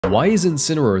Why is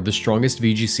Incineroar the strongest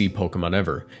VGC Pokemon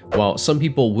ever? While some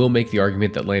people will make the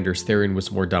argument that Landorus Therian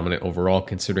was more dominant overall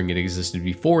considering it existed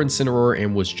before Incineroar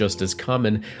and was just as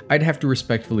common, I'd have to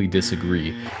respectfully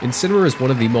disagree. Incineroar is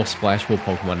one of the most splashable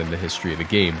Pokemon in the history of the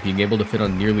game, being able to fit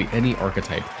on nearly any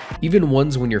archetype, even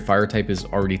ones when your fire type is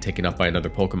already taken up by another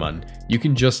Pokemon. You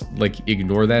can just,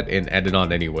 ignore that and add it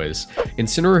on anyways.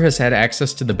 Incineroar has had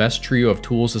access to the best trio of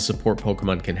tools a support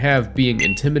Pokemon can have, being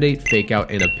Intimidate, Fake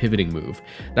Out, and a pivoting move.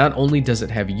 Not only does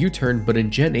it have U-turn, but in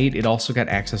Gen 8 it also got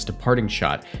access to Parting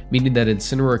Shot, meaning that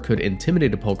Incineroar could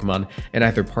intimidate a Pokemon and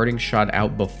either Parting Shot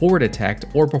out before it attacked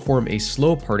or perform a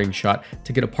slow Parting Shot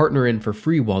to get a partner in for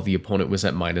free while the opponent was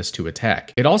at -2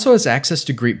 attack. It also has access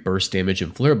to great burst damage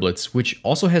and Flare Blitz, which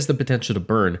also has the potential to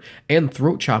burn, and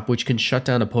Throat Chop, which can shut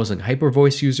down opposing Hyper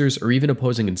Voice users or even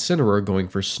opposing Incineroar going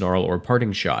for Snarl or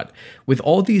Parting Shot. With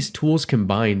all these tools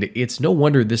combined, it's no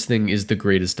wonder this thing is the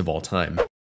greatest of all time.